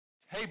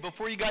Hey,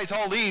 before you guys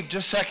all leave,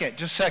 just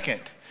a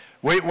second.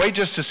 Wait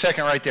just a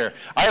second right there.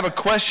 I have a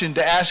question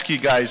to ask you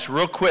guys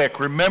real quick.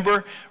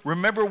 Remember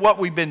what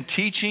we've been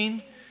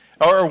teaching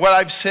or what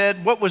I've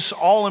said? What was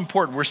all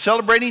important? We're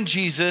celebrating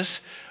Jesus.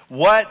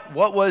 What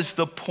was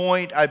the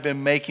point I've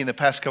been making the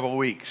past couple of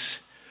weeks?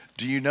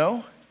 Do you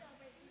know?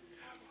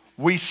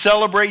 We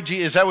celebrate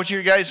Jesus. Is that what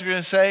you guys are going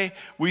to say?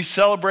 We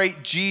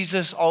celebrate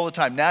Jesus all the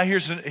time. Now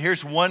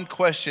here's one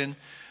question,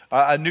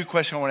 a new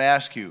question I want to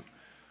ask you.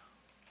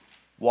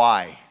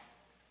 Why?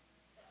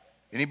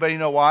 Anybody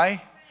know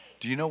why?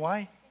 Do you know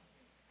why?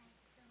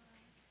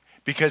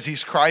 Because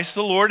He's Christ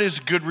the Lord is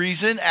a good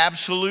reason,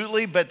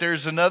 absolutely. But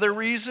there's another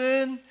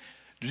reason.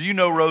 Do you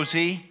know,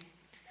 Rosie?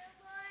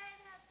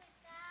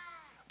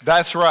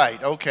 That's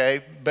right.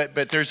 Okay,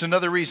 but there's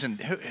another reason.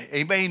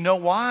 Anybody know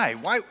why?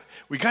 Why?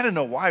 We got to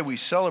know why we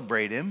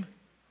celebrate Him.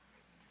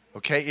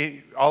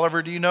 Okay,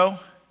 Oliver, do you know?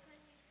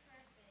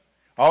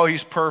 Oh,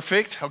 He's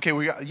perfect.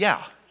 Okay,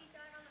 yeah.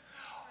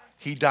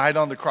 He died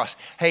on the cross.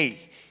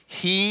 Hey,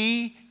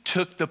 He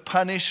took the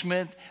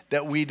punishment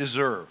that we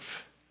deserve.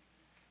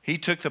 He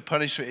took the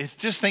punishment.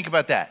 Just think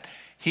about that.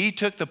 He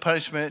took the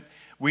punishment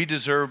we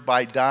deserve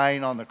by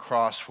dying on the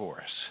cross for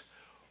us.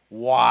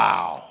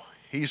 Wow.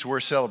 He's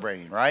worth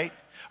celebrating, right?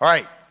 All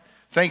right.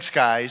 Thanks,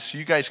 guys.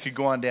 You guys could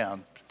go on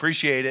down.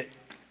 Appreciate it.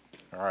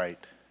 All right.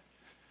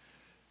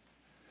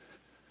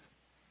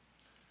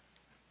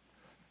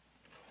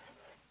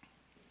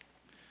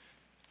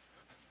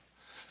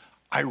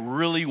 I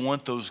really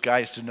want those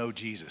guys to know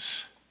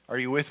Jesus. Are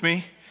you with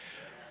me?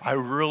 I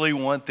really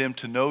want them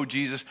to know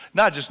Jesus.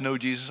 Not just know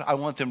Jesus. I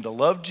want them to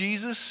love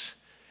Jesus.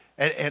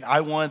 And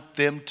I want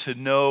them to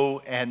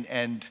know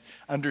and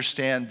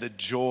understand the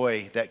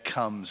joy that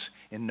comes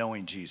in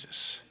knowing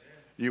Jesus.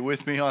 You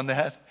with me on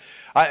that?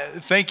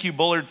 Thank you,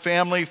 Bullard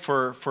family,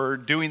 for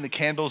doing the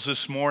candles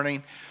this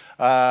morning.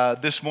 The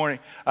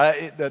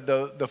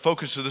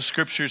focus of the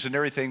scriptures and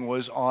everything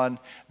was on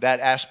that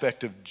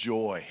aspect of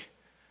joy.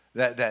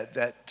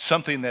 That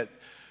something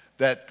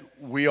that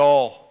we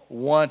all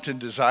want and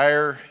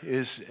desire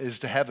is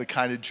to have the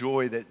kind of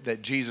joy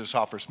that Jesus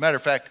offers. Matter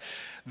of fact,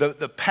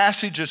 the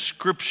passage of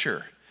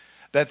Scripture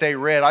that they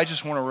read, I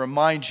just want to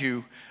remind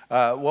you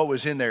what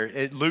was in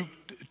there. Luke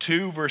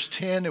 2, verse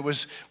 10, it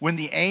was when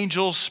the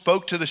angels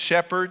spoke to the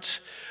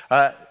shepherds,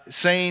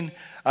 saying,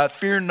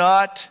 "Fear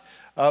not,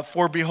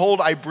 for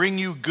behold, I bring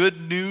you good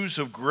news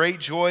of great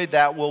joy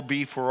that will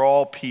be for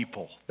all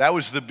people." That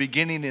was the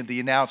beginning of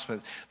the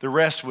announcement. The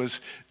rest was,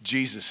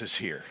 Jesus is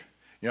here.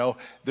 You know,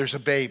 there's a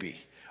baby.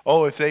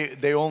 Oh, if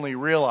they only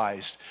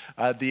realized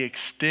the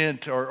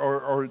extent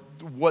or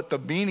what the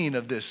meaning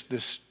of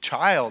this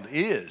child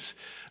is.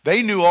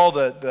 They knew all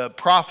the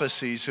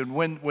prophecies, and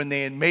when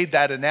they had made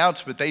that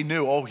announcement, they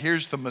knew, oh,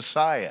 here's the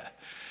Messiah.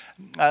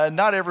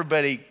 Not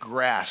everybody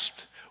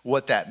grasped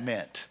what that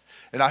meant.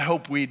 And I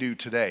hope we do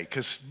today,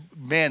 because,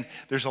 man,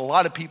 there's a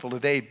lot of people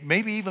today,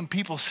 maybe even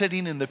people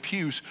sitting in the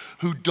pews,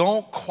 who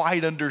don't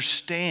quite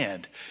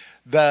understand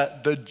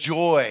the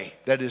joy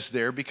that is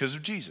there because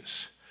of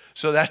Jesus.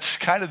 So that's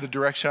kind of the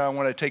direction I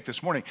want to take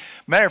this morning.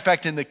 Matter of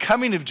fact, in the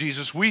coming of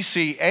Jesus, we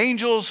see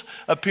angels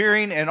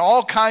appearing and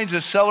all kinds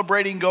of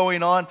celebrating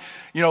going on.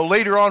 You know,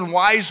 later on,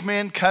 wise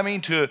men coming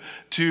to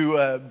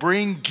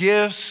bring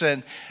gifts.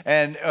 And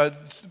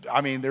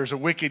I mean, there's a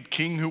wicked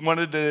king who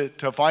wanted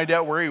to find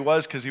out where he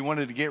was because he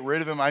wanted to get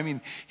rid of him. I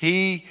mean,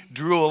 he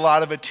drew a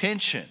lot of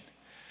attention.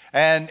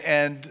 And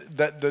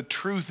the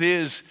truth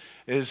is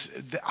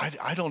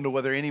I don't know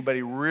whether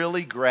anybody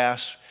really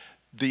grasped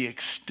the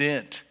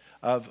extent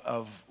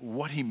of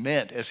what he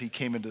meant as he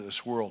came into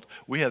this world.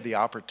 We have the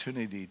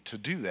opportunity to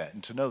do that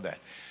and to know that.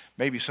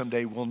 Maybe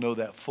someday we'll know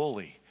that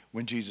fully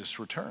when Jesus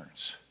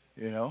returns,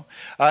 you know.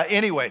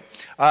 Anyway,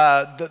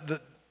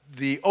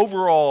 the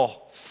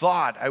overall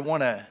thought I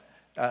want to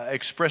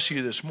express to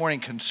you this morning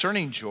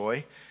concerning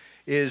joy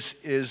is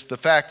the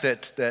fact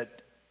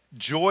that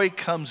joy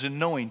comes in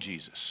knowing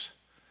Jesus.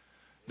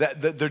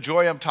 That the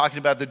joy I'm talking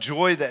about, the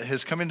joy that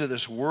has come into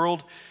this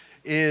world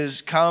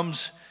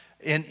comes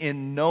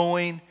in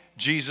knowing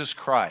Jesus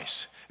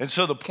Christ. And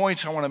so the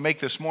points I want to make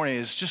this morning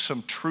is just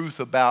some truth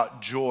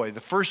about joy.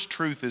 The first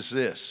truth is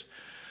this: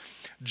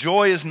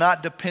 joy is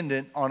not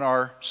dependent on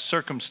our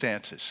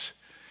circumstances.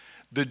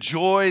 The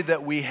joy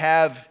that we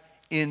have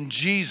in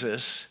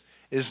Jesus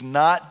is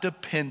not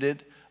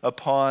dependent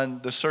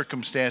upon the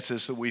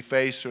circumstances that we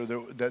face or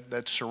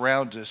that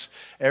surrounds us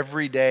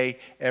every day,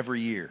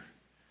 every year.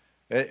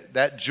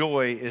 That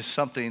joy is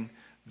something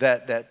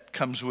that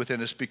comes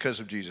within us because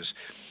of Jesus.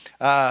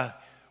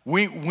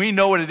 We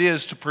know what it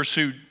is to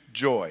pursue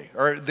joy,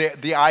 or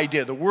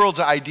the world's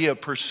idea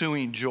of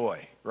pursuing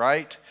joy,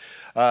 right?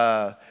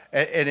 And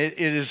it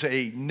is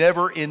a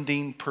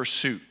never-ending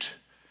pursuit.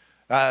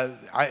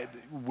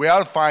 We ought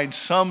to find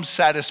some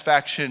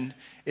satisfaction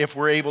if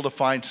we're able to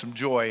find some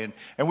joy.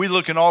 And we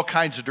look in all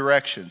kinds of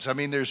directions. I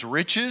mean, there's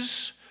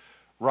riches,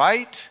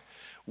 right?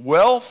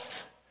 Wealth.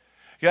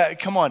 Yeah,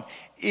 come on.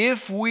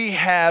 If we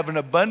have an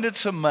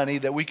abundance of money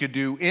that we could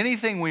do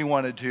anything we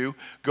wanted to,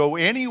 go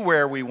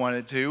anywhere we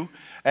wanted to,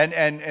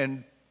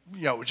 and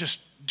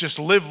just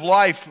live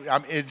life.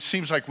 It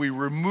seems like we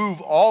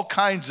remove all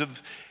kinds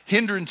of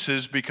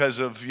hindrances because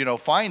of,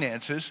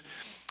 finances.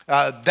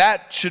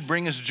 That should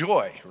bring us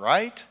joy,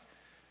 right?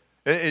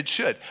 It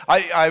should.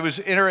 I was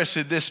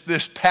interested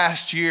this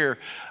past year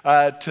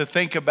to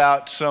think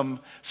about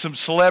some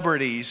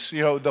celebrities,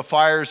 the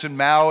fires in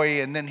Maui,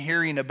 and then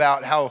hearing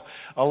about how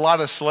a lot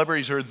of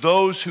celebrities, or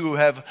those who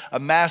have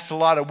amassed a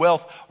lot of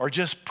wealth, are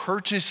just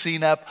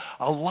purchasing up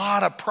a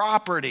lot of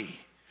property.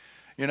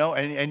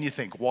 And you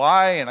think,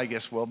 why? And I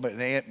guess, well,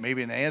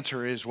 maybe an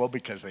answer is, well,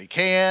 because they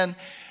can.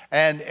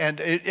 And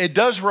it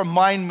does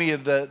remind me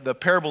of the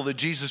parable that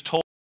Jesus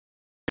told,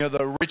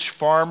 the rich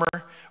farmer,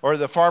 or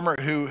the farmer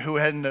who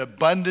had an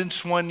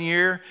abundance one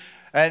year.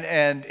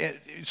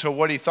 So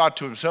what he thought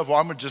to himself, well,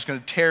 I'm just going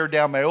to tear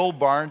down my old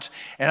barns,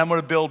 and I'm going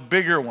to build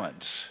bigger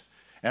ones.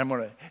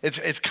 And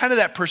it's kind of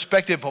that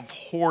perspective of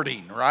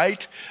hoarding,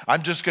 right?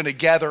 I'm just going to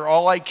gather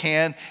all I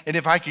can, and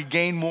if I could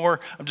gain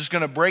more, I'm just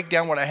going to break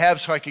down what I have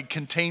so I could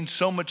contain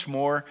so much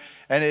more.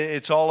 And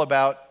it's all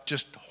about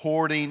just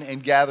hoarding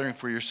and gathering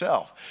for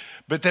yourself.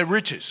 But the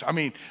riches,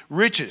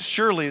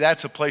 surely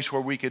that's a place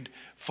where we could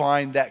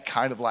find that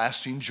kind of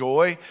lasting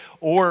joy.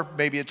 Or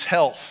maybe it's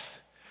health.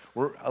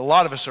 A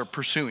lot of us are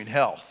pursuing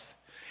health,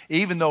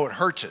 even though it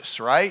hurts us,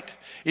 right?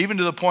 Even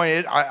to the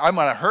point, I'm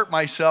going to hurt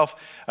myself.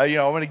 I'm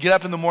going to get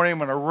up in the morning, I'm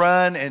going to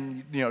run,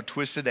 and,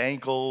 twisted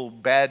ankle,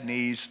 bad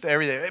knees,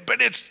 everything.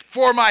 But it's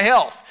for my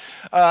health.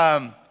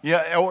 The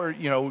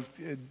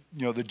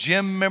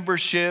gym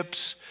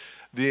memberships,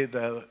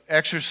 the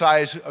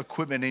exercise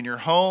equipment in your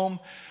home.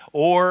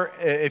 Or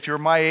if you're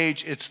my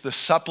age, it's the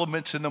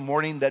supplements in the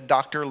morning that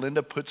Dr.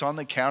 Linda puts on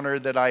the counter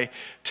that I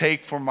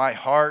take for my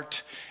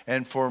heart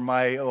and for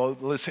my,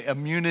 let's say,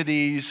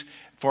 immunities,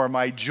 for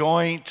my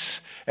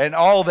joints, and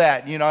all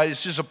that.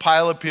 It's just a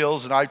pile of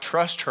pills, and I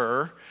trust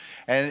her.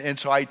 And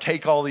so I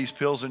take all these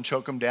pills and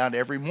choke them down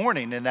every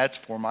morning, and that's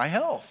for my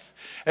health.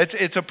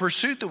 It's a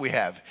pursuit that we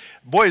have.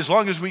 Boy, as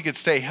long as we could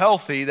stay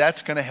healthy,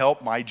 that's going to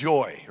help my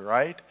joy,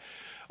 right?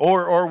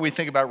 Or we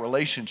think about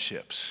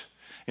relationships.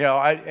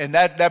 And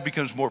that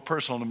becomes more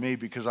personal to me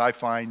because I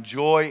find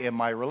joy in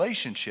my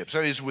relationships.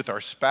 So it's with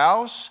our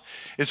spouse,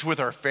 it's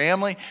with our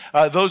family.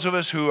 Those of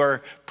us who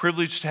are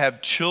privileged to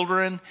have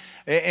children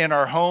in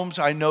our homes,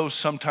 I know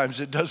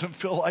sometimes it doesn't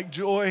feel like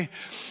joy,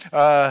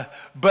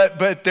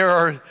 but there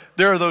are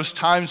those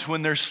times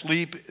when they're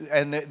asleep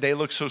and they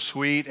look so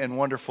sweet and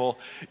wonderful.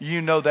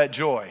 That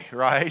joy,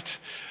 right?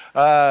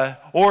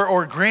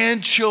 Or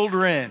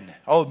grandchildren.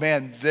 Oh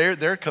man,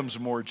 there comes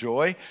more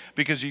joy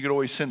because you could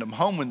always send them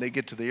home when they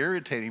get to the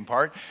irritating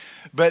part.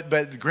 But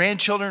the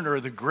grandchildren or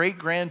the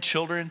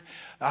great-grandchildren,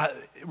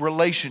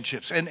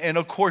 relationships, and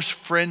of course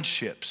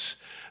friendships.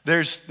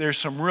 There's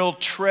some real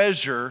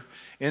treasure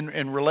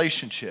in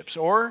relationships.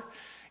 Or,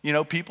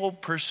 people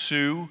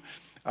pursue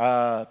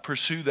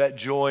that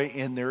joy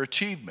in their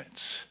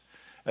achievements.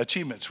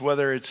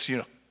 Whether it's,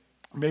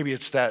 maybe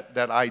it's that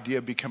idea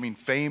of becoming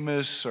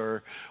famous,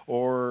 or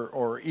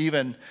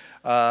even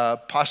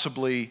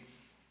possibly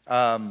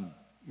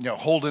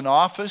holding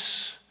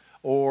office,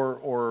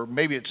 or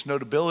maybe it's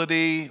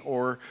notability,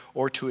 or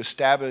to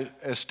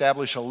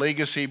establish a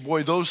legacy.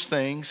 Boy, those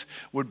things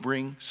would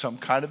bring some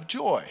kind of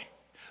joy.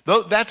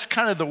 That's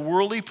kind of the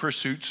worldly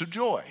pursuits of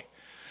joy.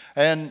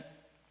 And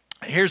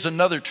here's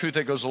another truth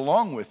that goes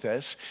along with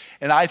this,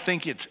 and I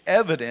think it's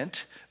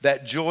evident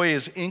that joy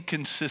is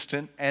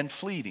inconsistent and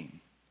fleeting.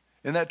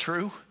 Isn't that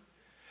true?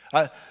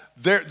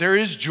 There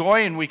is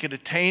joy, and we could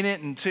attain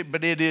it,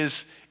 but it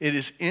is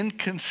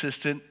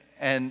inconsistent,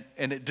 and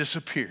it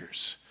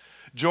disappears.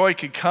 Joy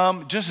could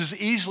come just as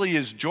easily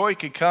as joy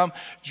could come.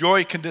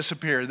 Joy can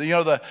disappear.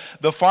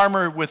 The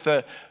farmer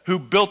who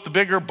built the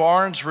bigger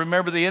barns.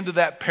 Remember the end of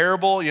that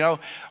parable?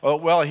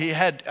 He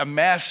had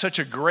amassed such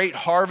a great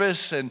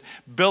harvest and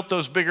built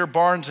those bigger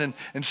barns and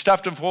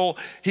stuffed them full.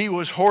 He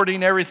was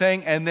hoarding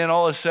everything, and then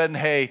all of a sudden,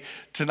 hey,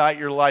 tonight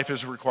your life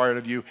is required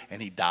of you,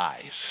 and he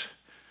dies.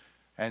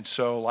 And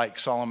so, like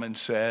Solomon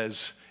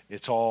says,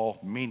 it's all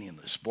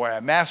meaningless. Boy, I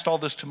amassed all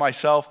this to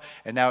myself,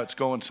 and now it's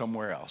going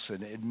somewhere else,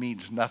 and it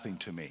means nothing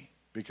to me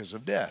because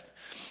of death.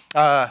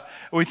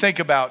 We think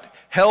about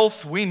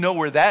health. We know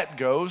where that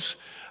goes.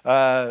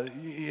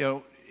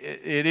 It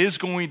is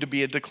going to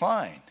be a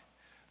decline.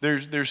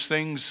 There's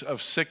things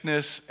of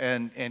sickness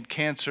and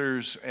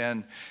cancers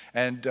and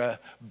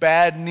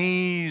bad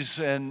knees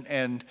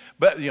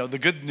but the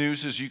good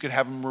news is you can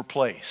have them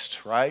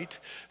replaced, right?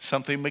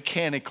 Something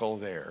mechanical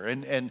there,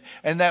 and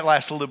that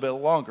lasts a little bit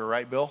longer,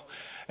 right, Bill?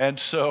 And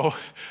so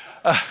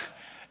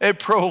it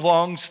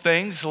prolongs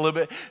things a little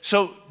bit.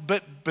 So,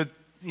 but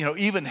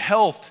even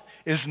health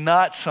is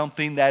not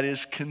something that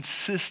is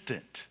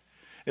consistent.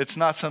 It's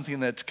not something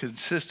that's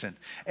consistent,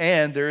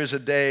 and there is a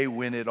day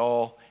when it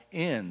all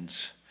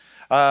ends.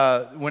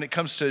 When it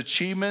comes to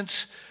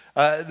achievements,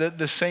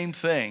 the same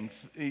thing.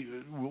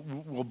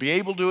 We'll be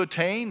able to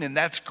attain, and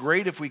that's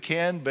great if we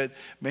can, but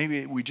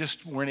maybe we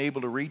just weren't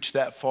able to reach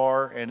that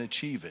far and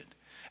achieve it.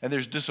 And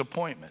there's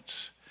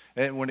disappointments.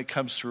 And when it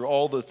comes through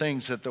all the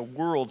things that the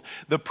world,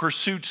 the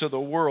pursuits of the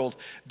world,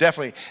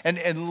 definitely.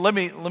 And let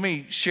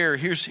me share,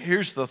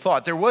 here's the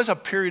thought. There was a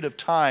period of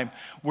time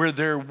where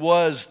there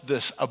was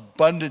this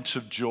abundance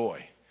of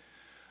joy.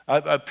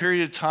 A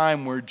period of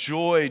time where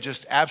joy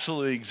just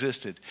absolutely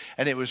existed.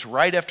 And it was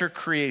right after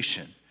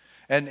creation.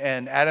 And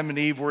Adam and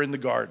Eve were in the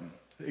garden.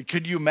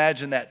 Could you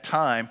imagine that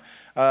time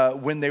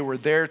when they were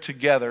there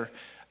together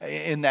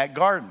in that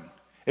garden?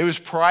 It was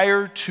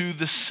prior to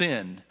the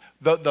sin,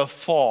 the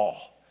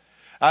fall.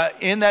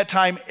 In that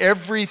time,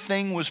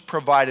 everything was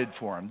provided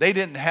for them. They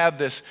didn't have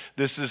this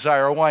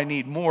desire, oh, I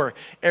need more.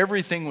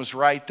 Everything was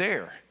right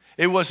there.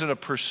 It wasn't a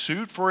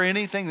pursuit for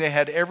anything. They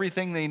had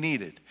everything they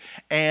needed.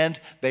 And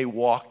they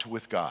walked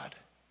with God.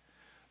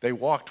 They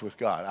walked with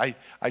God.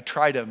 I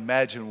try to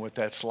imagine what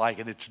that's like,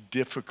 and it's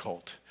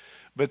difficult.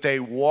 But they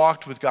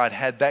walked with God,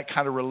 had that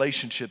kind of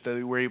relationship that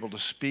they were able to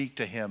speak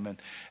to Him.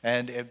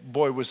 And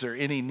boy, was there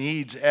any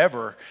needs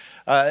ever.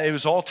 It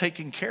was all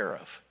taken care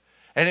of.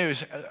 And it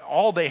was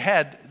all they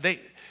had.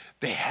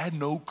 They had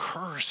no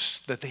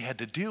curse that they had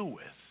to deal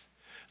with.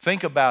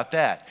 Think about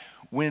that.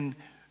 When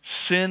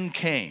sin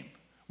came,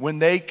 when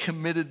they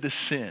committed the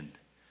sin,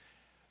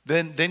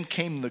 then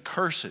came the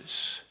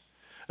curses.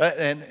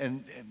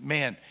 And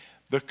man,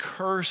 the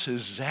curse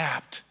has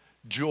zapped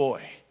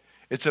joy.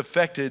 It's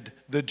affected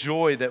the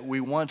joy that we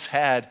once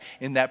had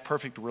in that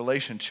perfect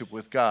relationship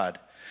with God.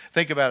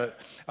 Think about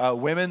it.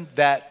 Women,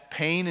 that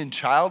pain in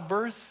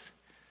childbirth,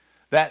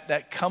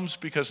 that comes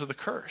because of the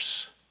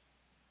curse.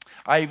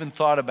 I even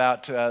thought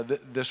about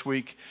this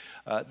week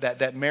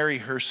that Mary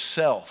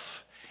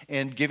herself,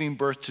 in giving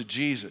birth to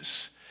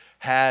Jesus,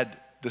 had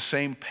the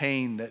same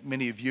pain that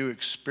many of you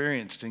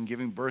experienced in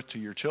giving birth to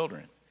your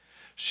children.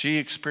 She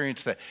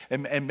experienced that.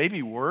 And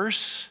maybe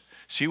worse,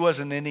 she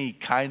wasn't in any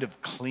kind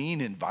of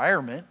clean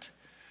environment.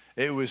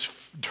 It was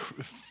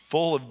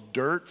full of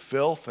dirt,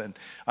 filth, and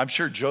I'm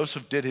sure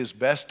Joseph did his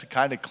best to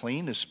kind of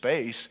clean the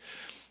space.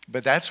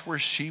 But that's where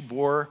she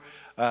bore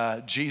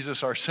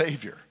Jesus, our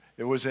Savior.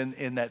 It was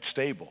in that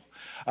stable.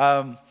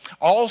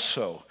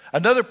 Also,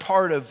 another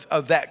part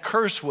of that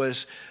curse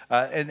was,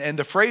 and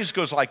the phrase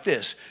goes like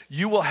this: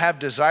 you will have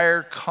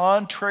desire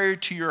contrary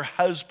to your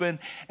husband,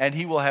 and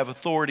he will have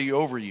authority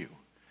over you.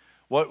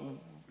 What,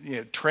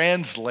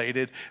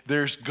 translated,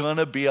 there's going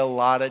to be a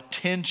lot of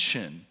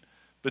tension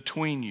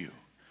between you.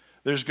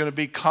 There's going to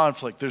be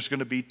conflict. There's going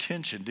to be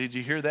tension. Did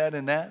you hear that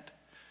in that?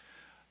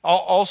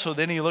 Also,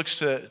 then he looks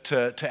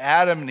to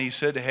Adam and he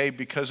said, hey,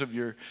 because of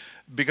your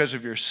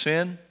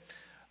sin,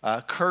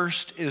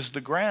 cursed is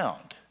the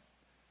ground.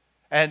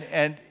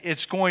 And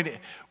it's going to,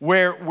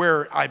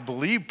 where I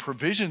believe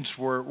provisions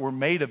were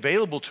made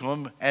available to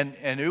him, and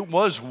it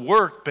was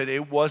work, but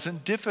it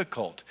wasn't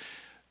difficult.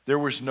 There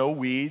was no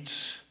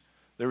weeds.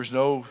 There was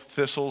no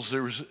thistles.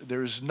 There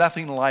was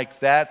nothing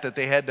like that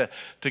they had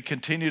to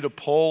continue to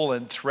pull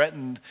and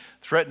threaten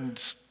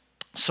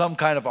some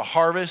kind of a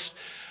harvest.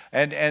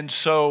 And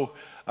so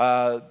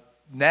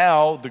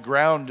now the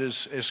ground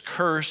is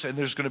cursed, and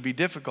there's going to be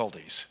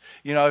difficulties.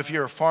 If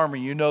you're a farmer,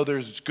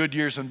 there's good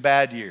years and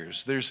bad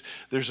years.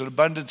 There's an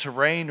abundance of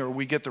rain, or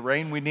we get the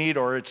rain we need,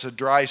 or it's a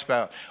dry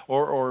spout,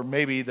 or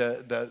maybe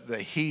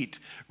the heat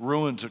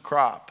ruins a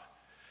crop.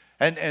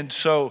 And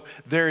so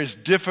there is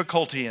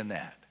difficulty in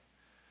that.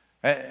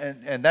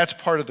 And that's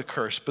part of the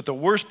curse. But the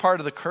worst part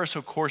of the curse,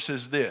 of course,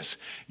 is this: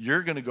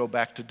 you're going to go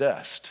back to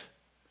dust.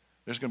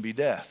 There's going to be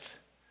death.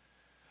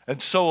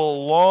 And so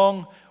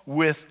along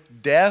with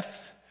death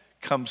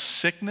comes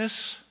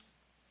sickness.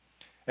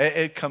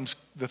 It comes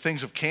the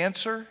things of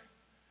cancer.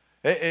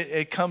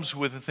 It comes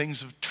with the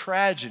things of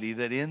tragedy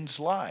that ends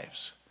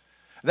lives.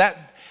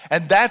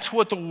 And that's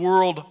what the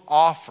world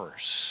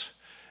offers.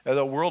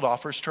 The world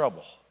offers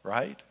trouble,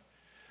 right?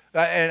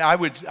 And I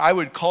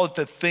would call it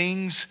the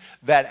things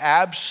that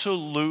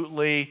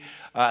absolutely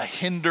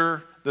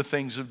hinder the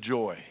things of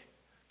joy,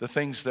 the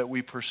things that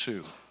we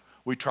pursue.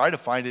 We try to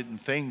find it in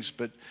things,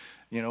 but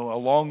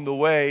along the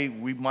way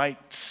we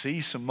might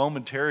see some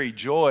momentary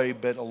joy,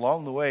 but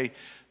along the way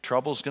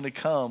trouble's going to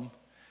come.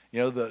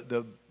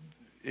 The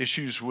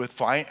issues with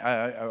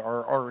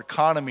our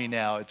economy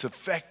now, it's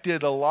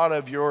affected a lot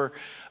of your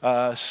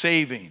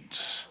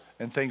savings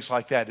and things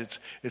like that.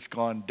 It's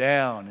gone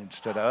down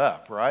instead of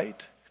up,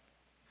 right?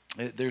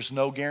 There's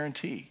no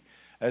guarantee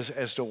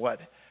as to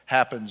what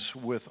happens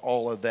with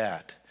all of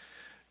that.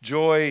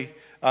 Joy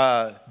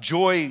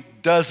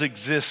does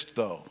exist,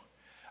 though.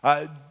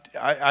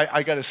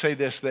 I got to say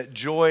this, that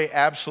joy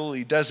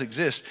absolutely does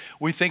exist.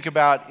 We think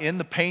about in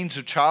the pains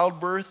of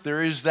childbirth,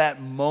 there is that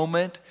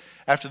moment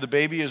after the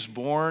baby is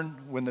born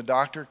when the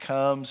doctor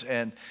comes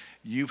and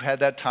you've had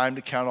that time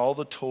to count all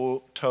the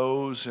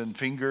toes and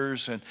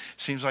fingers, and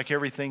it seems like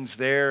everything's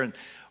there, and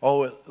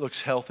oh, it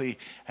looks healthy.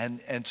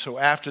 And so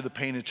after the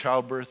pain of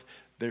childbirth,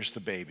 there's the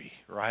baby,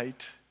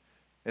 right?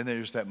 And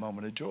there's that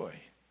moment of joy.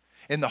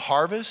 In the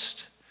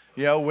harvest,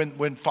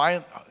 when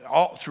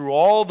through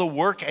all the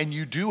work, and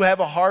you do have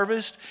a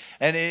harvest,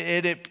 and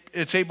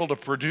it's able to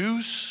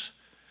produce,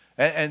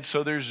 and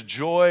so there's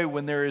joy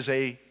when there is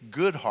a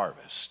good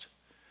harvest.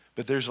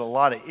 But there's a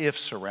lot of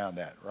ifs around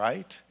that,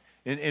 right?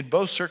 In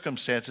both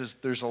circumstances,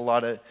 there's a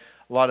lot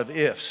of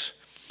ifs.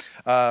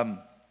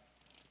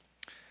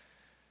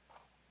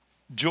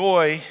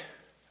 Joy,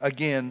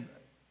 again,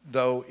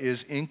 though,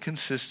 is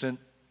inconsistent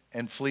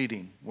and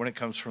fleeting when it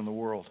comes from the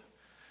world.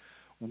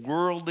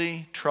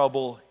 Worldly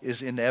trouble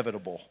is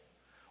inevitable.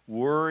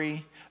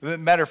 Worry,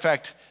 matter of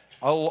fact,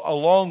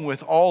 along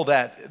with all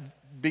that,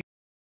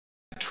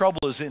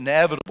 trouble is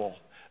inevitable.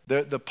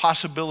 The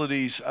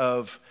possibilities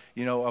of,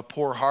 a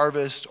poor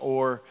harvest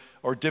or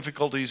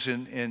difficulties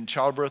in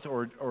childbirth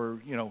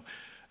or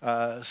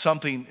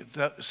something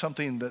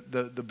that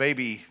the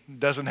baby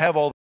doesn't have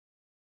all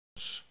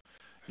those,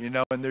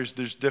 and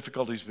there's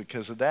difficulties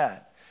because of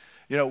that.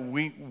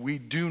 We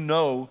do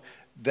know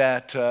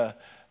that,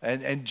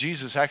 and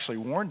Jesus actually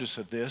warned us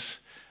of this,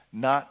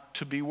 not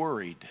to be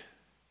worried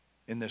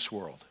in this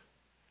world.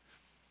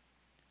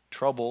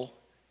 Trouble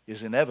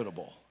is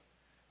inevitable.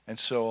 And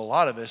so a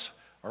lot of us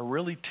are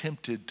really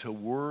tempted to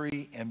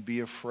worry and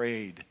be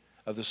afraid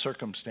of the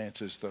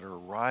circumstances that are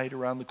right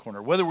around the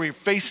corner, whether we're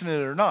facing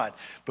it or not.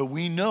 But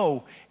we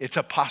know it's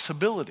a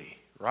possibility,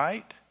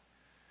 right?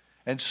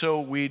 And so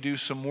we do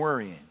some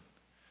worrying,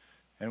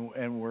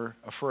 and we're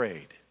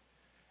afraid.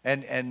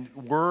 And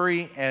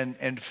worry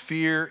and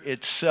fear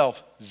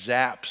itself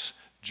zaps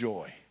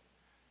joy.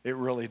 It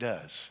really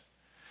does.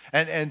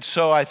 And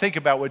so I think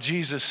about what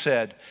Jesus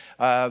said,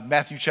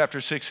 Matthew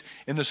chapter 6,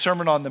 in the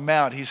Sermon on the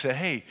Mount. He said,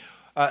 hey,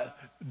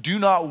 do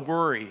not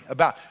worry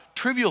about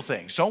trivial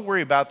things. Don't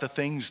worry about the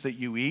things that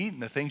you eat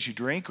and the things you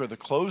drink or the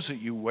clothes that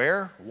you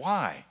wear.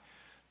 Why?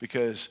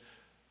 Because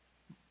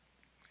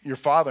your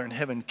Father in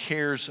heaven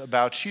cares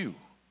about you.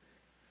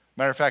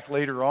 Matter of fact,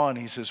 later on,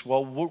 he says,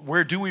 well,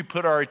 where do we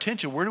put our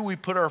attention? Where do we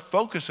put our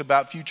focus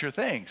about future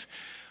things?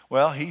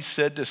 Well, he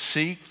said to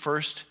seek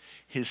first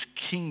his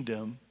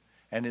kingdom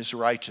and his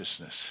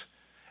righteousness.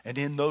 And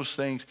in those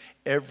things,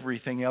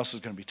 everything else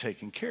is going to be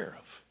taken care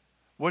of.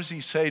 What does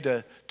he say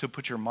to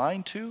put your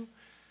mind to?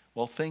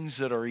 Well, things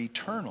that are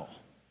eternal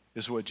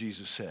is what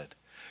Jesus said.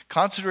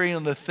 Concentrating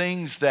on the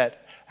things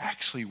that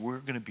actually we're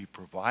going to be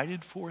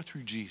provided for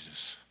through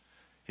Jesus,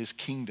 his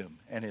kingdom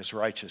and his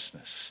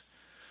righteousness.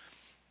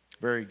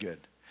 Very good.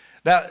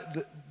 Now,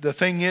 the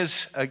thing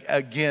is,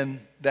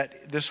 again,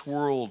 that this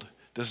world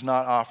does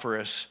not offer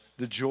us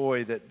the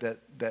joy that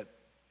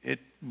it,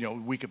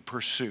 we could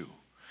pursue.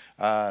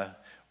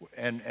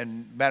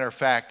 And matter of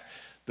fact,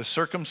 the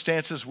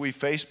circumstances we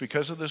face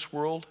because of this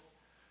world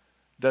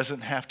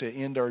doesn't have to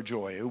end our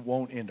joy. It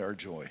won't end our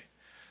joy.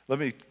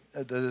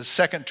 The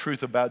second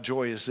truth about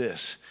joy is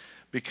this,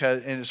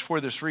 and it's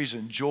for this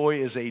reason: joy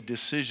is a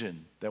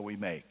decision that we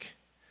make.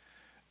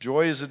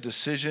 Joy is a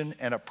decision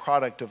and a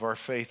product of our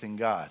faith in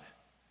God.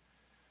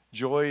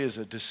 Joy is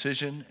a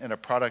decision and a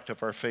product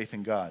of our faith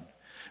in God.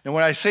 And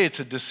when I say it's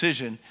a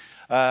decision,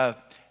 I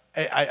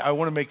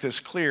want to make this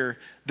clear.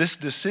 This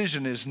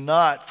decision is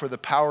not for the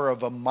power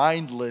of a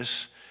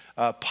mindless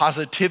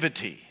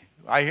positivity.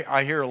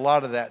 I hear a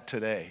lot of that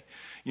today.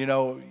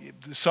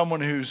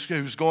 Someone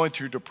who's going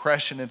through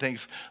depression and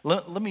things,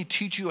 let me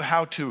teach you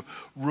how to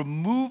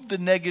remove the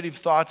negative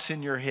thoughts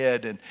in your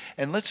head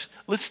and let's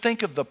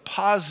think of the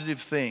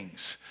positive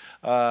things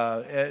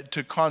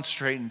to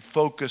concentrate and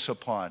focus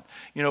upon.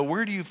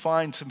 Where do you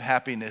find some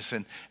happiness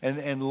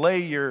and lay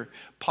your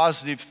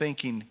positive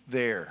thinking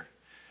there?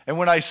 And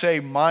when I say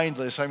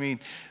mindless, I mean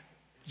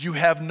you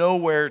have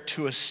nowhere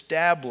to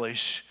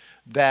establish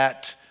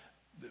that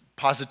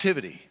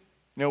positivity.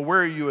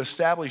 Where are you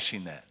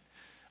establishing that?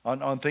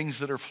 On things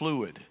that are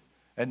fluid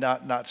and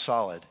not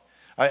solid.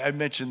 I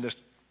mentioned this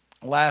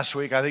last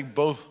week. I think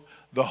both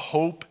the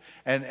hope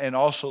and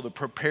also the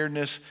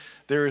preparedness,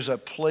 there is a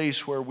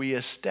place where we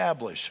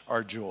establish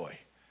our joy.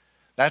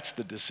 That's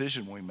the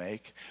decision we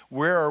make.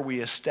 Where are we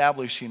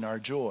establishing our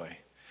joy?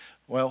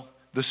 Well,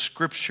 the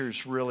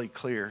Scripture's really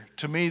clear.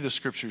 To me, the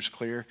Scripture's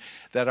clear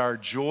that our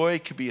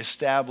joy can be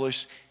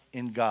established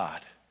in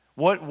God.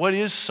 What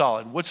is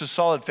solid? What's a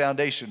solid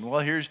foundation? Well,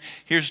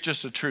 here's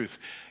just the truth.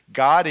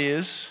 God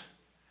is,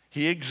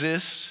 He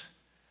exists,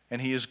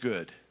 and He is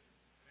good.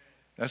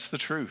 That's the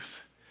truth.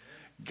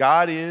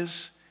 God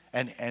is,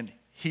 and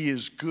He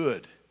is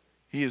good.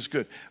 He is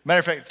good. Matter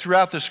of fact,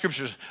 throughout the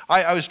Scriptures,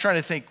 I was trying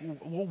to think,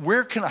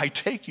 where can I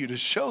take you to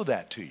show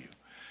that to you?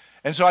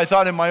 And so I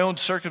thought in my own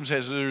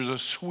circumstances, there's a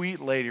sweet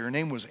lady. Her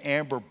name was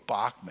Amber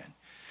Bachman.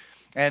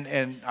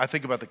 And I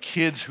think about the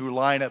kids who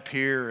line up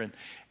here,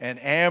 and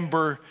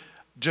Amber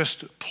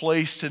just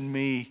placed in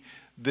me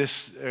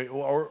this,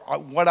 or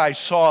what I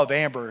saw of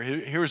Amber.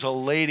 Here's a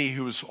lady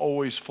who was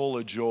always full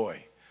of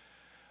joy.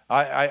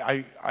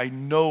 I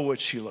know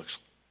what she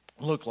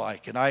looked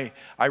like, and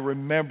I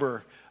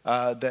remember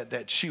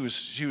that she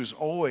was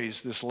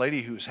always this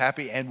lady who was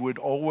happy and would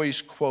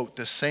always quote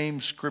the same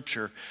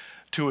scripture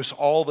to us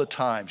all the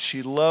time.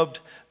 She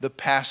loved the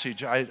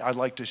passage I'd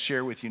like to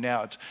share with you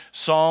now. It's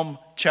Psalm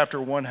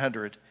chapter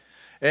 100,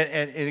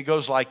 and it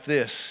goes like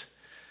this.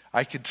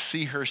 I could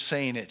see her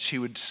saying it. She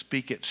would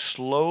speak it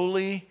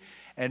slowly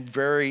and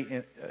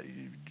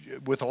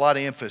with a lot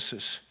of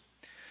emphasis.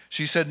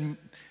 She said,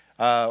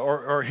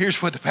 Or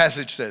here's what the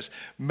passage says.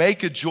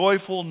 Make a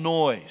joyful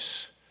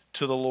noise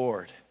to the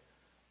Lord,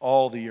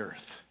 all the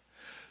earth.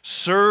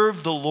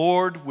 Serve the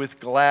Lord with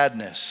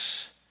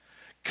gladness.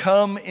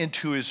 Come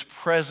into his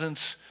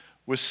presence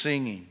with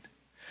singing.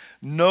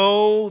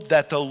 Know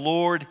that the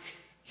Lord,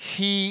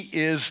 he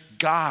is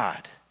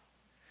God.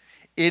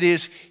 It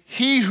is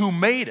he who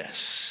made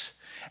us,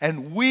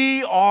 and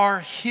we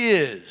are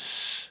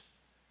his.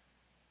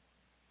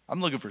 I'm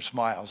looking for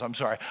smiles. I'm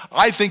sorry.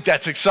 I think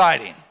that's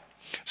exciting.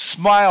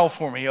 Smile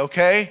for me,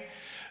 okay?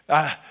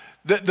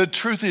 The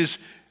truth is,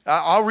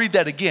 I'll read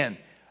that again.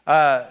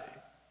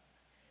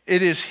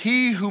 It is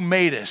he who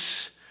made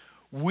us.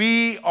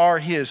 We are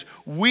his.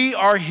 We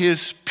are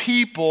his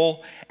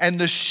people and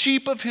the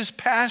sheep of his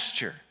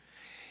pasture.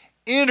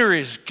 Enter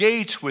his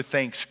gates with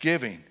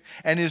thanksgiving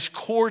and his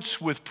courts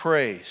with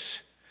praise.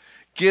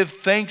 Give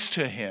thanks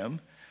to him.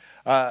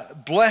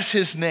 Bless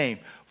his name,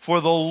 for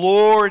the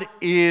Lord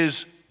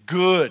is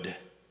good.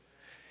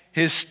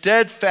 His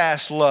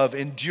steadfast love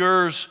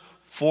endures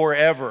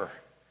forever,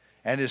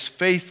 and his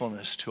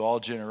faithfulness to all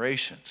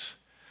generations.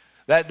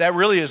 That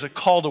really is a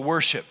call to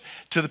worship.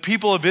 To the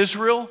people of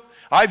Israel,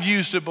 I've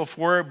used it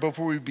before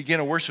we begin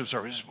a worship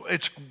service.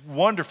 It's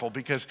wonderful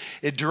because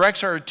it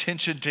directs our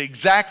attention to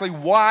exactly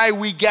why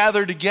we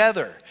gather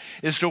together,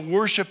 is to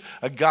worship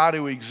a God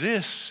who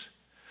exists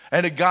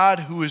and a God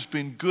who has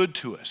been good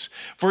to us.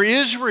 For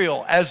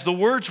Israel, as the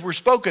words were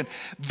spoken,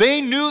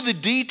 they knew the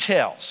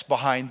details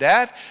behind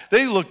that.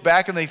 They look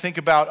back and they think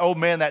about, oh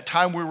man, that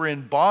time we were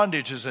in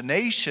bondage as a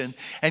nation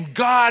and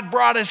God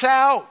brought us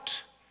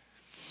out.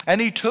 And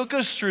he took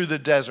us through the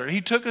desert. He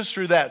took us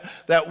through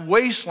that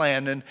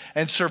wasteland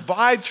and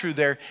survived through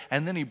there.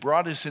 And then he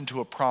brought us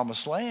into a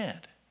promised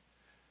land.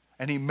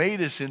 And he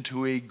made us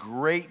into a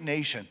great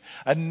nation.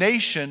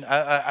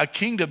 A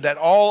kingdom that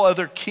all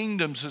other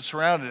kingdoms that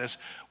surrounded us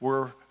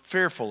were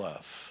fearful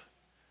of.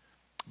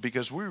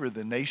 Because we were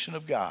the nation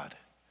of God.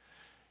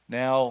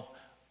 Now,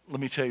 let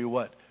me tell you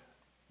what.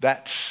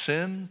 That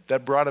sin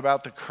that brought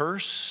about the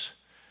curse,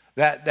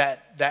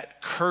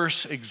 that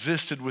curse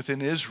existed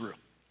within Israel.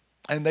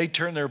 And they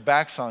turned their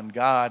backs on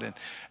God.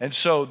 And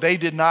so they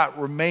did not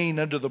remain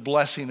under the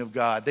blessing of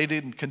God. They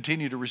didn't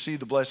continue to receive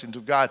the blessings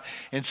of God.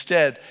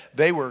 Instead,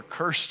 they were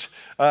cursed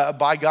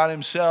by God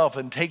himself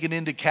and taken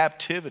into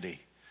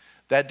captivity.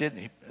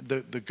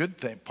 The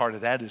good part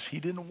of that is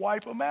he didn't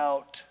wipe them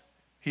out.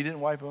 He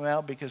didn't wipe them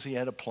out because he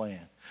had a plan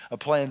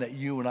that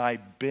you and I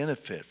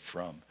benefit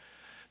from.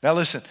 Now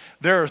listen,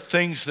 there are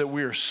things that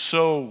we are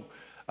so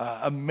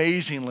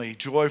amazingly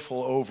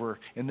joyful over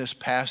in this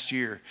past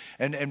year.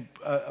 And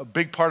a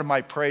big part of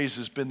my praise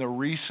has been the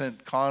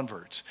recent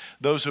converts,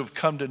 those who have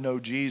come to know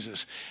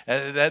Jesus.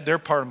 They're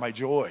part of my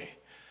joy.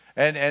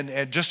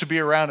 And just to be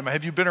around them.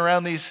 Have you been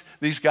around these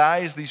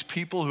guys, these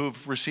people who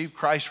have received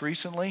Christ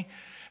recently?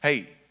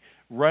 Hey,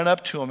 run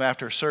up to them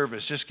after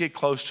service. Just get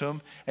close to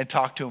them and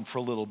talk to them for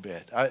a little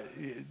bit. I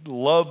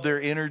love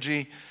their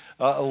energy.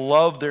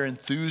 Love their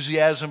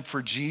enthusiasm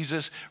for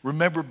Jesus.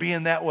 Remember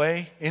being that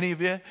way? Any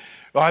of you?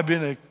 Well, I've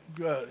been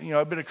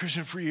a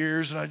Christian for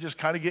years, and I just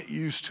kind of get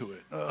used to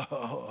it.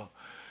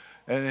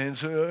 And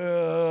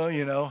so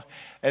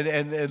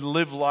and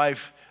live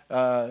life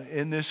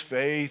in this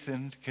faith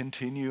and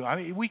continue. I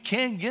mean, we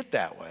can get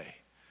that way,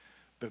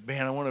 but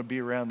man, I want to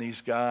be around these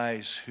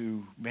guys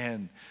who,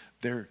 man,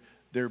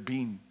 they're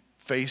being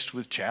faced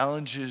with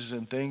challenges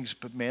and things,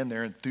 but man,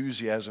 their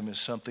enthusiasm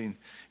is something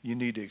you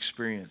need to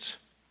experience.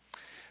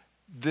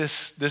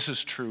 This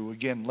is true.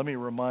 Again, let me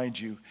remind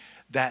you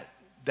that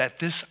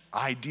this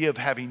idea of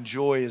having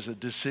joy is a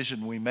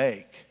decision we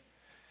make.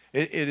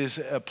 It is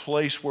a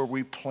place where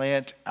we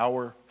plant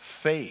our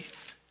faith.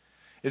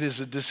 It is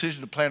a decision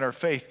to plant our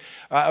faith.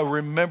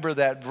 Remember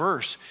that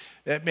verse.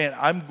 That, man,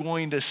 I'm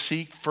going to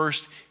seek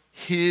first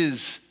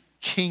his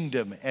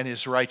kingdom and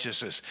his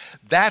righteousness.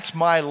 That's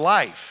my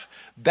life.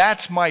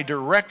 That's my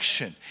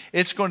direction.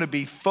 It's going to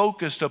be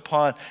focused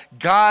upon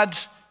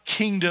God's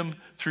kingdom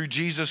through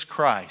Jesus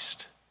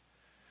Christ.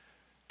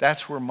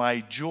 That's where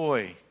my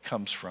joy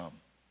comes from.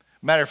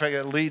 Matter of fact,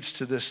 it leads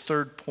to this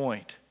third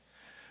point.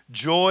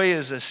 Joy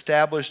is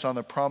established on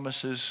the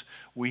promises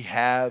we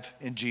have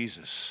in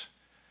Jesus.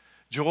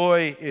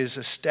 Joy is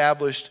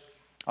established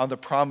on the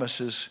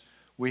promises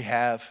we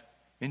have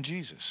in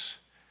Jesus.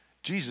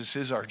 Jesus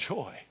is our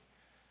joy.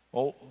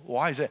 Well,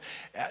 why is that?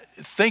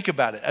 Think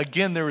about it.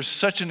 Again, there was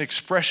such an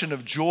expression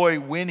of joy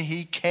when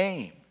he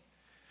came.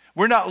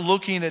 We're not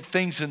looking at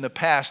things in the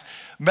past.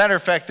 Matter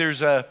of fact,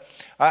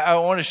 I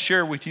want to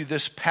share with you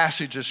this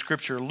passage of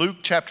Scripture, Luke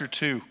chapter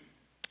 2,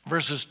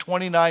 verses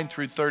 29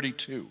 through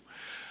 32.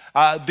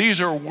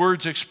 These are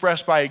words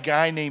expressed by a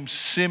guy named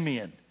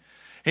Simeon.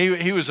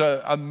 He was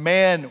a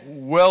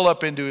man well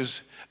up into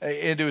his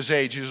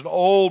age. He was an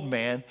old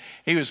man.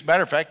 He was,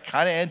 matter of fact,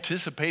 kind of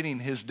anticipating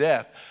his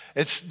death.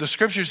 The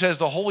Scripture says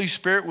the Holy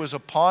Spirit was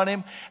upon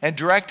him and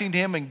directing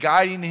him and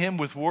guiding him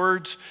with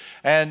words.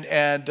 And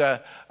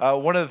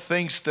one of the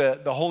things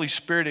that the Holy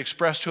Spirit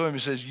expressed to him, he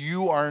says,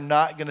 you are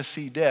not going to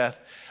see death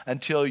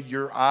until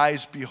your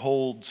eyes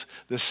beholds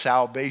the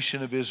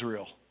salvation of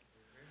Israel.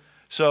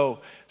 So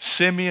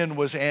Simeon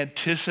was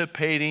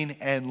anticipating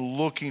and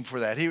looking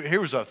for that.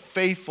 Here was a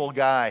faithful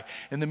guy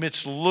in the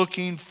midst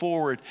looking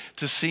forward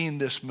to seeing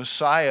this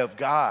Messiah of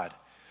God.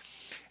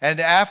 And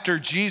after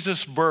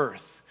Jesus'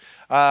 birth,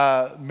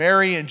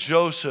 Mary and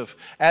Joseph,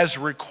 as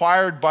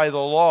required by the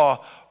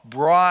law,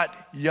 brought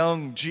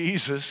young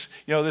Jesus,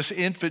 this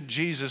infant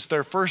Jesus,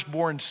 their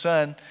firstborn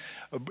son,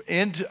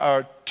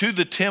 to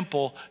the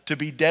temple to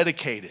be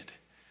dedicated.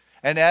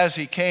 And as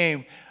he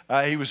came,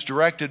 he was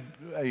directed,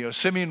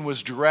 Simeon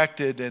was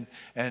directed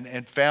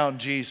and found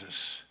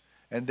Jesus.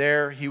 And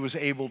there he was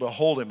able to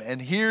hold him.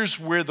 And here's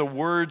where the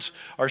words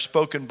are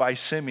spoken by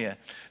Simeon.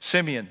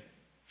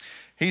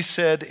 He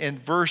said in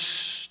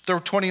verse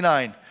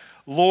 29,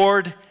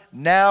 Lord,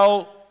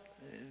 now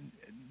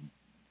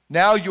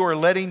you are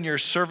letting your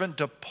servant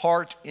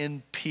depart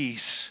in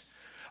peace.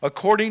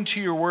 According to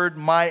your word,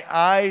 my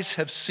eyes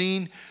have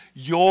seen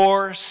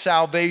your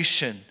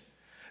salvation,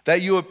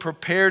 that you have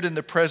prepared in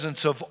the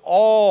presence of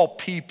all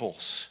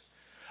peoples,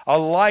 a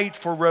light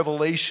for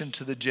revelation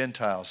to the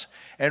Gentiles,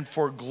 and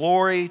for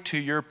glory to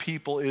your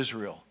people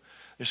Israel.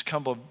 There's a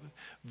couple of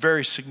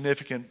very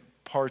significant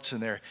parts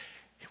in there.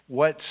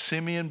 What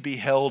Simeon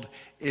beheld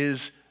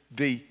is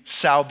the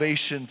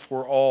salvation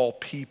for all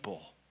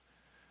people.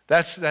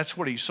 That's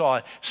what he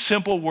saw.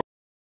 Simple word.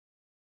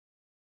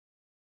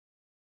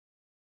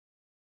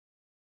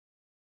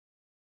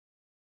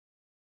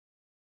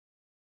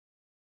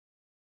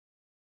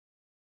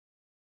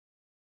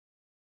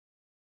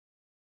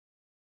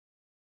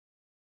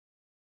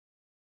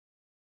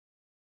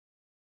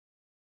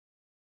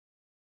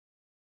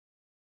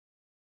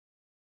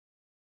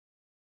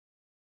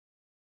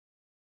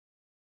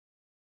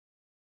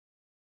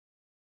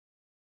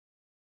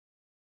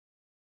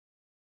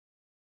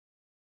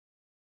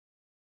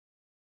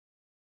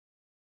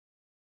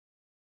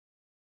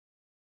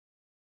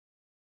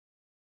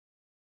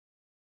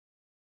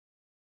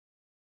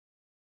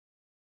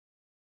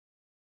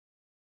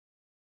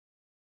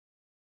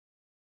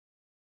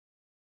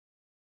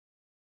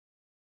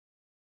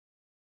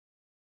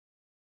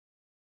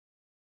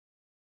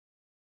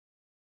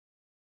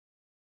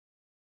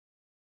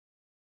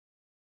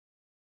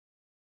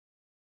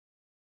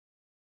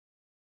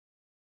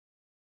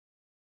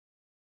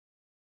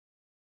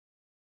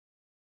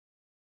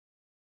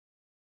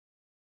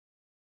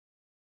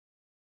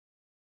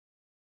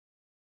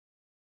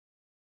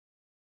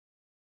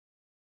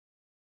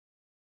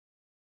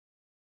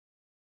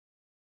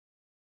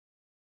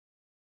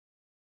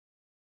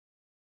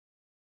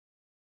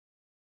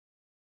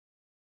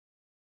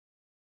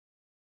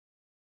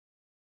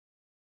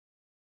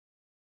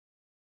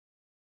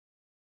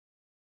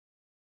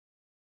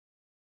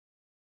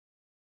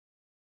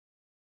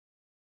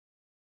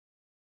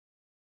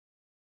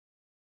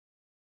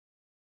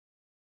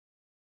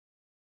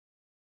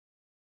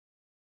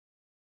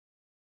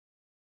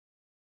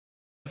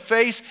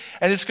 Face,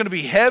 and it's going to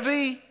be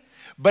heavy,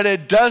 but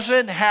it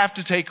doesn't have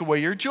to take away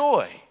your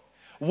joy.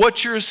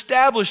 What you're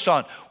established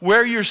on,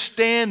 where you're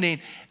standing,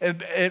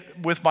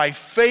 with my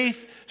faith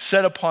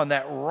set upon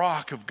that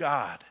rock of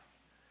God,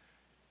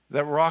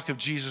 that rock of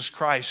Jesus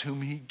Christ,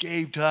 whom He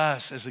gave to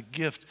us as a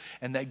gift,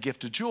 and that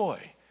gift of joy.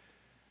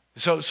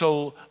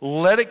 So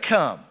let it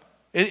come.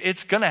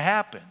 It's going to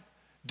happen.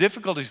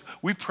 Difficulties.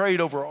 We prayed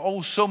over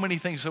so many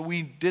things that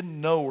we didn't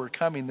know were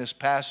coming this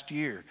past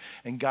year,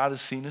 and God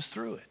has seen us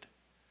through it.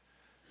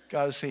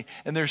 God is saying,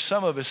 and there's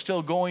some of us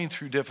still going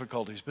through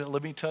difficulties, but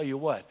let me tell you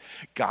what,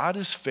 God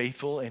is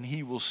faithful and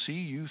He will see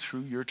you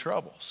through your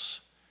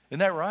troubles. Isn't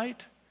that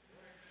right?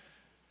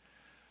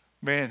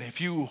 Man,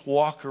 if you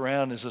walk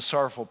around as a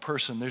sorrowful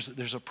person,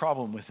 there's a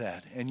problem with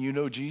that. And you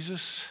know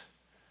Jesus,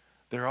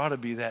 there ought to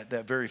be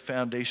that very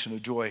foundation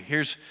of joy.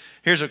 Here's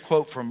a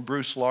quote from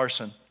Bruce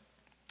Larson.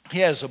 He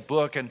has a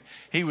book, and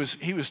he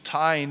was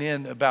tying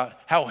in about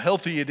how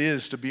healthy it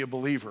is to be a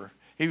believer.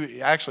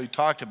 He actually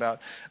talked about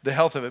the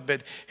health of it.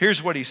 But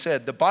here's what he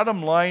said. The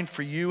bottom line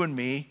for you and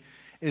me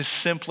is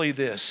simply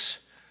this.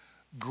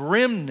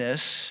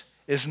 Grimness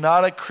is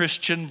not a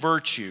Christian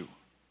virtue.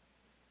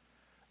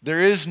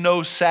 There is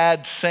no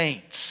sad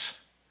saints.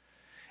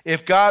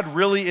 If God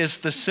really is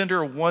the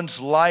center of one's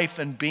life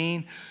and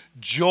being,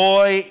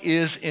 joy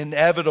is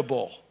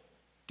inevitable.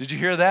 Did you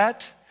hear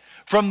that?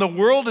 From the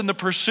world and the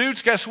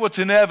pursuits, guess what's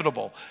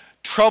inevitable?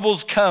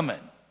 Trouble's coming.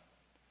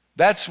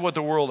 That's what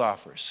the world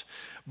offers.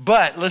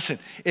 But listen,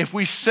 if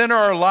we center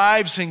our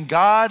lives in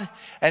God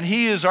and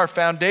He is our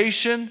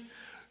foundation,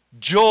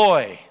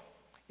 joy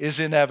is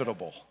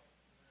inevitable.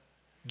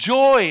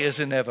 Joy is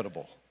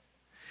inevitable.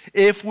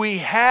 If we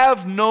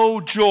have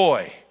no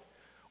joy,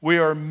 we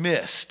are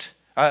missed.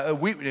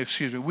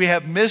 We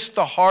have missed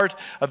the heart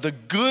of the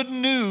good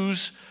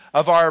news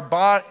of our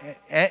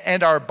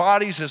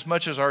bodies as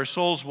much as our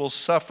souls will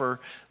suffer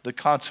the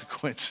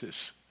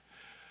consequences.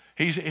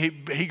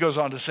 He goes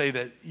on to say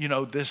that,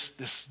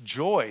 this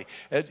joy,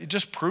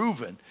 just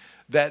proven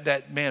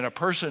that man, a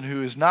person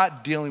who is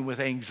not dealing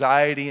with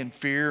anxiety and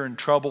fear and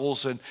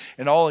troubles and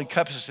all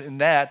encompassed in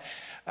that,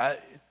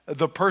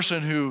 the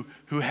person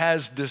who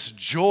has this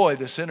joy,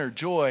 this inner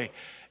joy,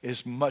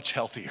 is much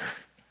healthier.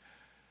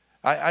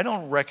 I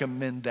don't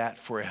recommend that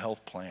for a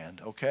health plan,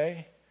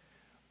 okay?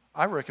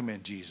 I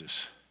recommend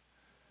Jesus.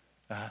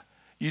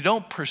 You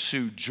don't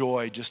pursue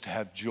joy just to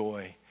have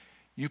joy.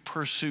 You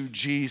pursue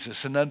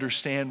Jesus and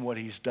understand what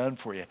he's done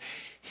for you.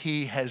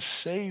 He has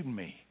saved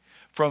me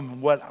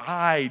from what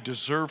I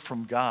deserve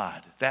from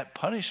God, that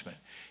punishment.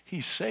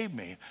 He saved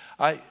me.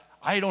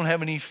 I don't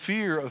have any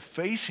fear of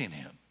facing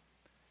him.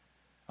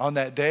 On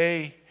that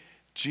day,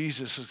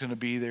 Jesus is going to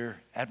be there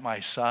at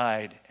my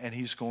side, and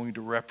he's going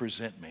to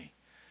represent me.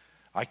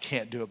 I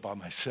can't do it by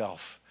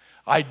myself.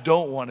 I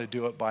don't want to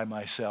do it by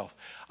myself.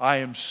 I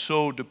am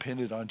so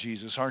dependent on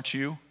Jesus, aren't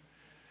you?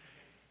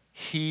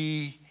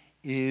 He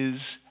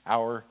is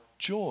our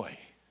joy.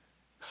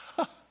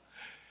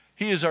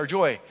 He is our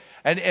joy.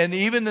 And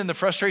even in the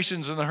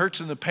frustrations and the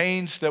hurts and the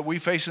pains that we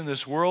face in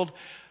this world,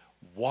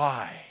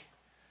 why?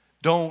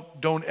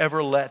 Don't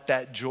ever let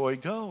that joy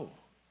go.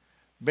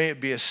 May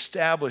it be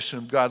established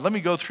in God. Let me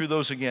go through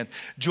those again.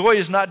 Joy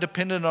is not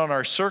dependent on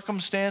our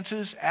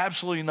circumstances.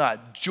 Absolutely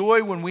not.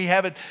 Joy, when we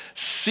have it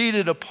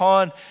seated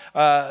upon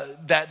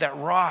that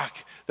rock,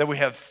 that we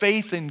have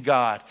faith in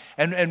God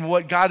and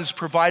what God has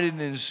provided in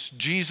His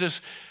Jesus,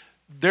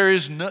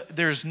 there's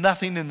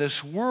nothing in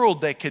this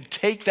world that could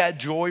take that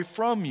joy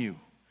from you.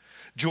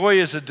 Joy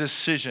is a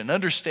decision.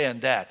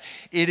 Understand that.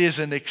 It is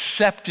an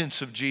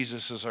acceptance of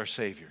Jesus as our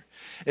Savior.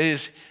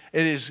 It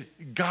is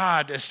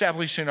God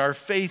establishing our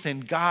faith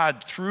in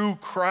God through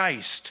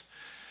Christ.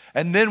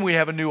 And then we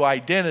have a new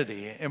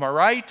identity. Am I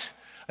right?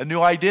 A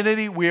new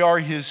identity. We are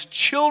His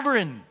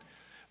children,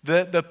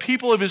 the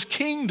people of His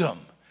kingdom.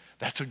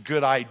 That's a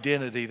good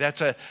identity.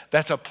 That's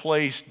a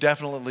place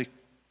definitely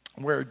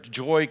where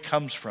joy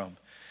comes from.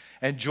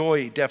 And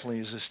joy definitely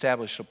is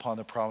established upon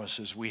the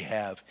promises we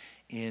have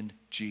in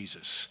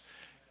Jesus.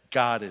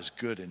 God is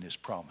good in His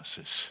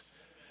promises.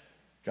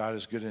 God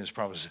is good in His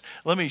promises.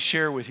 Let me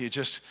share with you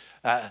just,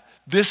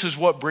 this is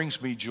what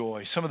brings me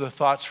joy. Some of the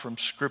thoughts from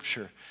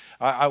Scripture.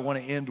 I want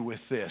to end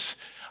with this.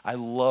 I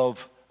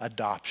love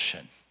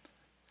adoption.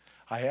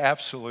 I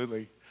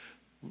absolutely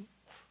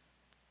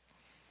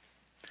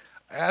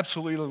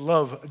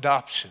love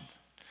adoption.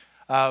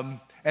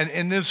 And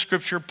in this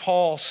Scripture,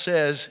 Paul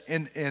says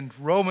in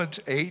Romans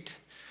 8,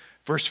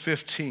 verse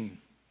 15,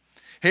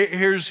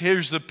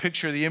 here's the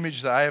picture, the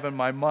image that I have in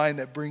my mind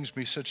that brings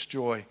me such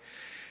joy.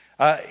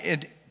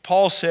 And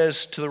Paul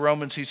says to the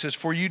Romans, he says,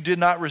 "For you did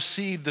not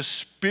receive the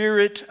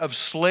spirit of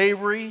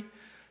slavery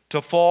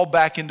to fall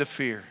back into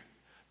fear."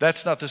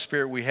 That's not the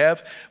spirit we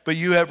have, but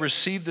you have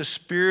received the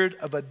spirit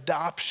of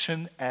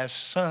adoption as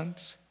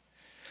sons,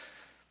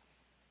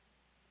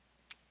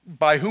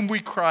 by whom we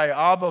cry,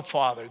 "Abba,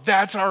 Father."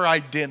 That's our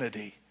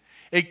identity.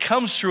 It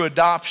comes through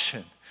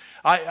adoption.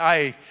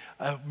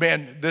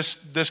 Man, this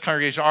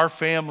congregation, our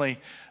family,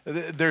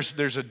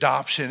 there's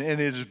adoption, and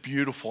it is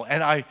beautiful.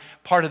 And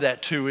part of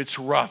that too, it's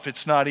rough.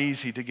 It's not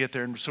easy to get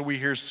there. And so we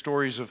hear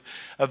stories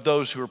of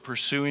those who are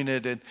pursuing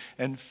it,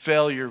 and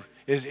failure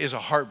is a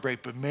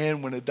heartbreak. But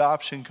man, when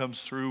adoption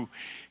comes through,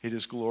 it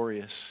is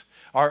glorious.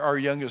 Our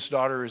youngest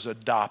daughter is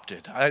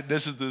adopted.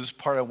 This is this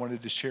part I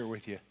wanted to share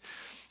with you.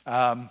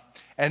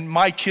 And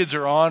my kids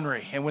are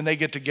ornery, and when they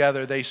get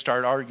together, they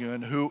start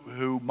arguing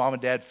who mom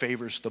and dad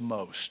favors the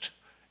most.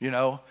 You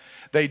know,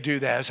 they do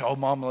that. Say, "Oh,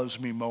 mom loves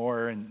me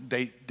more," and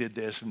they did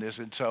this and this.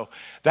 And so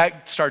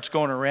that starts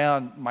going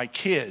around my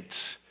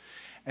kids.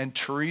 And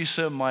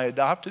Teresa, my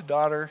adopted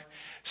daughter,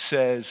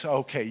 says,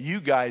 "Okay, you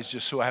guys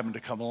just so happened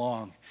to come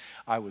along.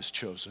 I was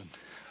chosen."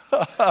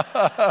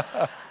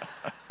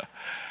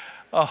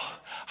 Oh,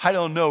 I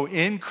don't know.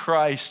 In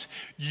Christ,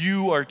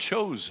 you are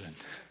chosen.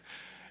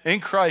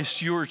 In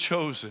Christ, you are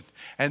chosen.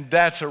 And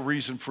that's a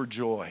reason for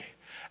joy.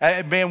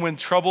 Man, when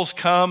troubles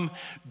come,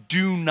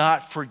 do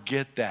not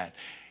forget that.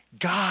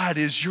 God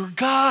is your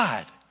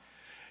God.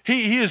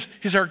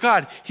 He's our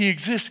God. He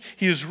exists.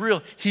 He is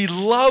real. He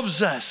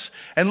loves us.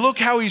 And look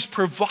how He's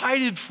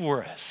provided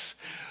for us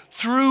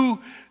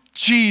through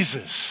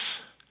Jesus.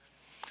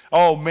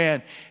 Oh,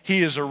 man,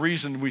 He is a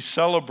reason we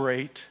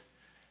celebrate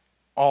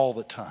all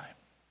the time.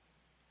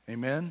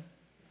 Amen?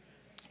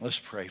 Let's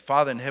pray.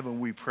 Father in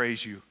heaven, we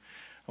praise You.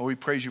 And we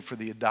praise You for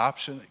the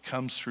adoption that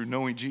comes through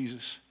knowing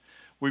Jesus.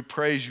 We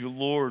praise You,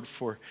 Lord,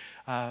 for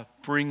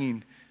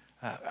bringing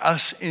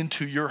us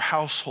into Your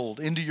household,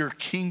 into Your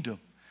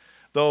kingdom.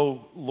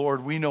 Though,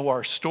 Lord, we know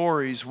our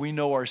stories, we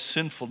know our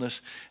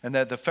sinfulness, and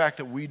that the fact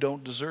that we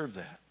don't deserve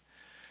that.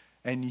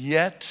 And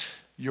yet,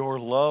 Your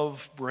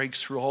love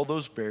breaks through all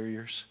those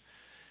barriers.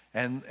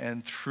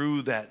 And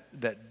through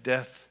that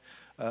death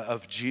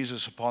of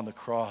Jesus upon the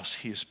cross,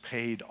 He has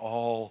paid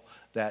all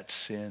that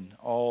sin,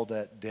 all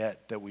that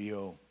debt that we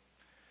owe.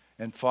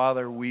 And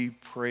Father, we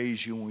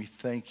praise You and we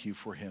thank You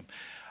for Him.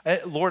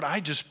 Lord, I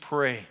just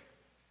pray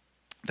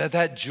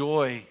that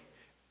joy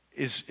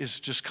is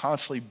just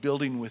constantly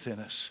building within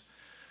us.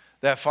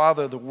 That,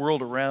 Father, the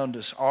world around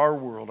us, our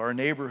world, our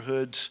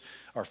neighborhoods,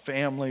 our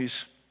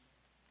families,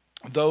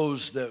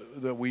 those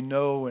that we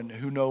know and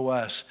who know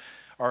us,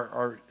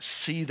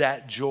 see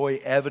that joy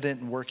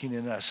evident and working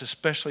in us,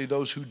 especially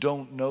those who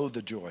don't know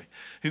the joy,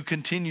 who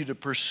continue to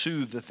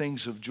pursue the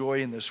things of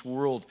joy in this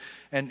world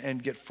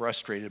and get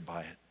frustrated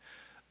by it.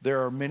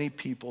 There are many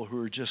people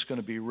who are just going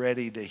to be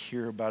ready to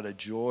hear about a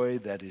joy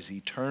that is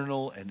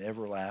eternal and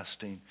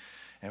everlasting,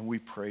 and we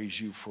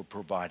praise you for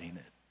providing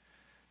it.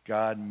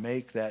 God,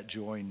 make that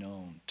joy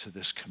known to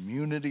this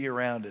community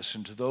around us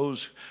and to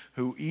those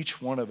who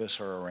each one of us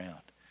are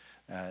around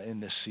in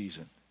this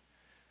season.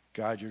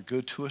 God, you're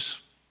good to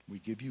us. We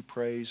give you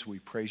praise. We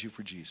praise you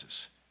for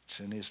Jesus. It's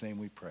in his name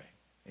we pray.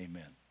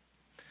 Amen.